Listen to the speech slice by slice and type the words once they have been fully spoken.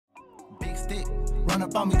stick. Run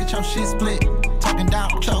up on me, get your shit split. Talking down,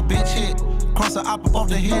 with your bitch hit. Cross the op up off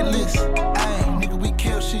the hit list. Ayy, nigga, we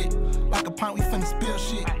kill shit. Like a pint, we finna spill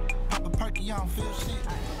shit. Pop a perky, I don't feel shit.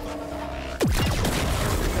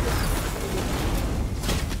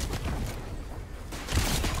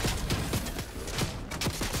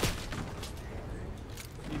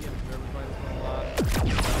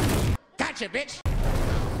 Gotcha, bitch.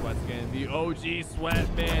 Sweat skin, the OG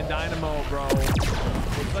Sweatman Dynamo, bro.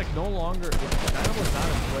 It's like no longer. Dynamo's not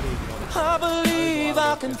as sweaty as I believe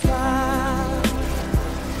I can fly.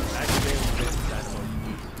 Activating this Dynamo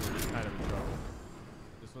is kind of in trouble.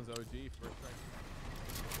 This one's OG first strike.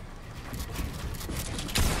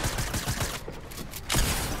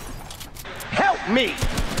 Help me!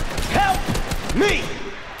 Help me!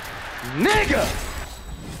 Nigga!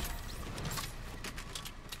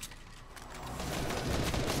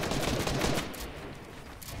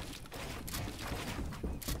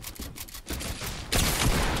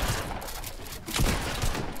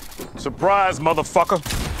 Surprise, motherfucker.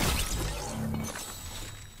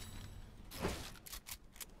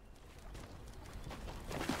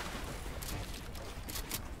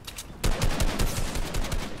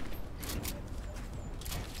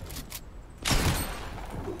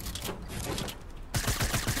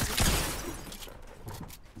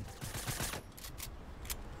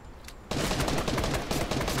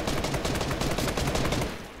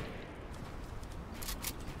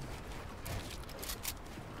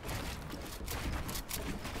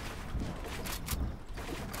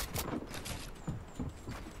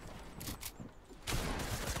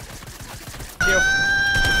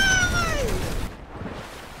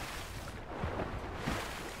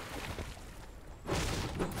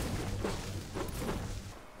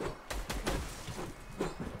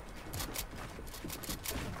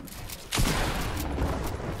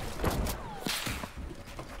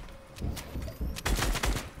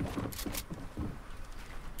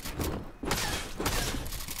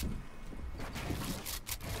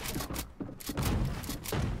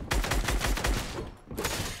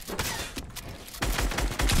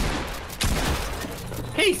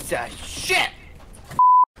 Piece of shit!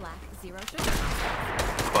 Black, zero sugar.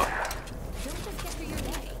 Don't just get through your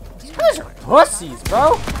day. These guys are pussies,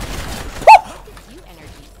 bro.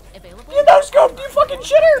 You no scope, you fucking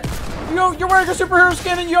shitter! You're wearing a superhero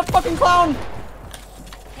skin and you a fucking clown!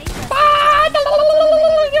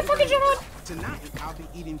 You fucking shit! Tonight, I'll be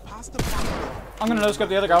eating pasta. I'm gonna no scope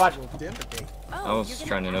the other guy, watch. I was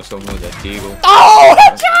trying to know something with that deagle. Oh,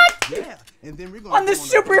 headshot! Yeah, and then we're gonna On the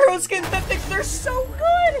superhero skins, that thinks they're so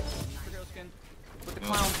good! Superhero skin with the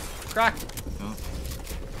clown. Cracked. No.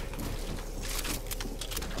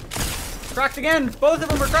 Cracked again! Both of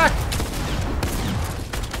them are cracked!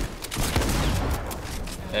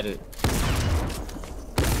 Edit.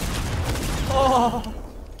 Oh,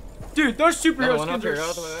 dude, those superhero One skins up here,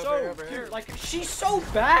 are so pure. Like, she's so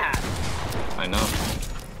bad. I know.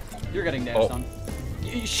 You're getting damaged, son.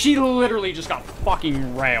 She literally just got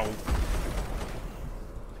fucking railed.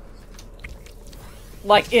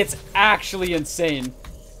 Like, it's actually insane.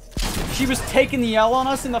 She was taking the L on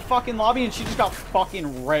us in the fucking lobby, and she just got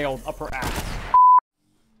fucking railed up her ass.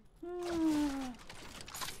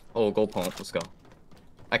 Oh, gold pump. Let's go.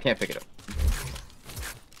 I can't pick it up.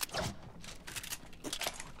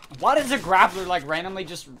 Why does a grappler like randomly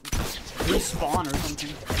just respawn or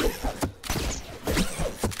something?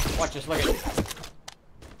 Watch this, look at it.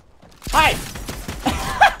 Hi!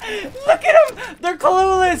 Look at them! They're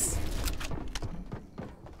clueless!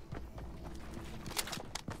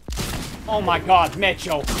 Oh my god,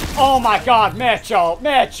 Mitchell! Oh my god, Mitchell!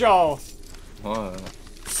 Mitchell! What?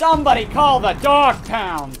 Somebody call the dog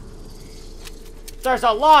pound! There's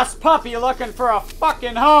a lost puppy looking for a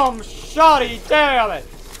fucking home! Shoddy damn it!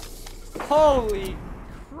 Holy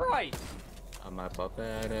Christ! I'm my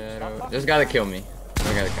puppet. This gotta kill me.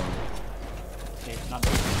 I gotta kill me.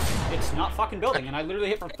 It's not fucking building, and I literally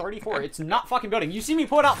hit for 34. It's not fucking building. You see me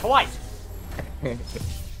pull it out twice.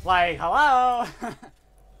 Like, hello?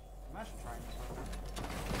 Imagine trying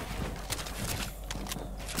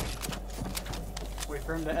this. Wait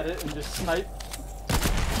for him to edit and just snipe.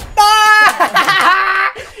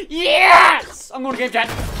 Ah! Yes! I'm going to game chat.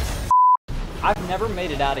 I've never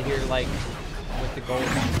made it out of here, like, with the gold.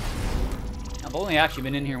 I've only actually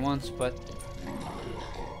been in here once, but...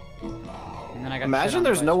 And then I got Imagine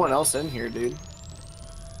there's no one else in here, dude.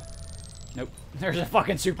 Nope. There's a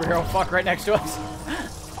fucking superhero fuck right next to us.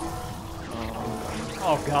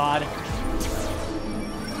 Oh, God.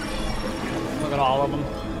 Look at all of them.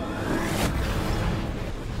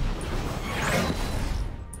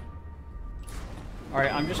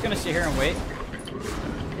 Alright, I'm just gonna sit here and wait.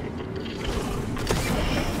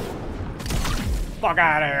 Fuck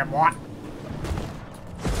out of here, boy.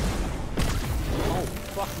 Oh,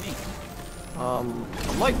 fuck me.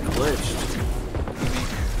 I'm like glitched.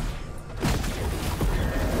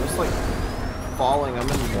 I'm just like falling. I'm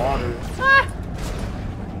in water. Ah!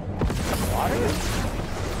 Water?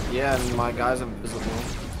 Yeah, and my guy's invisible.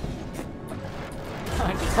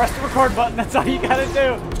 Just press the record button. That's all you gotta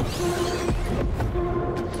do.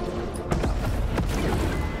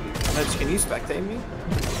 Mitch, can you spectate me?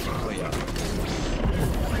 Oh yeah.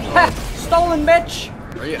 Ha! Stolen, bitch!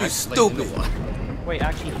 Are you stupid. Wait,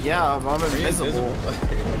 actually. Yeah, I'm invisible.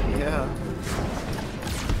 Yeah.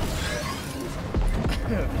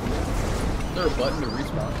 Is there a button to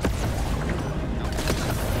respawn?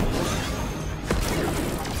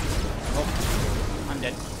 Oh, I'm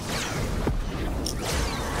dead.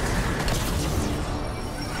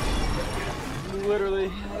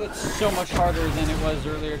 Literally, it's so much harder than it was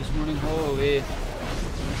earlier this morning. Holy.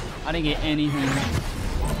 I didn't get anything.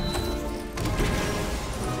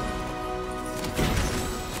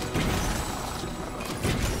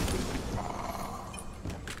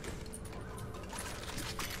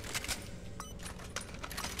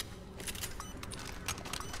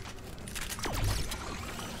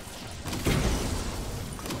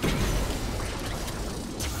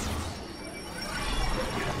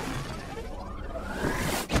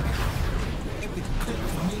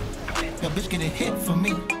 Your bitch get a hit for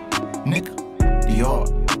me, nigga.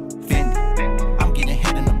 DR.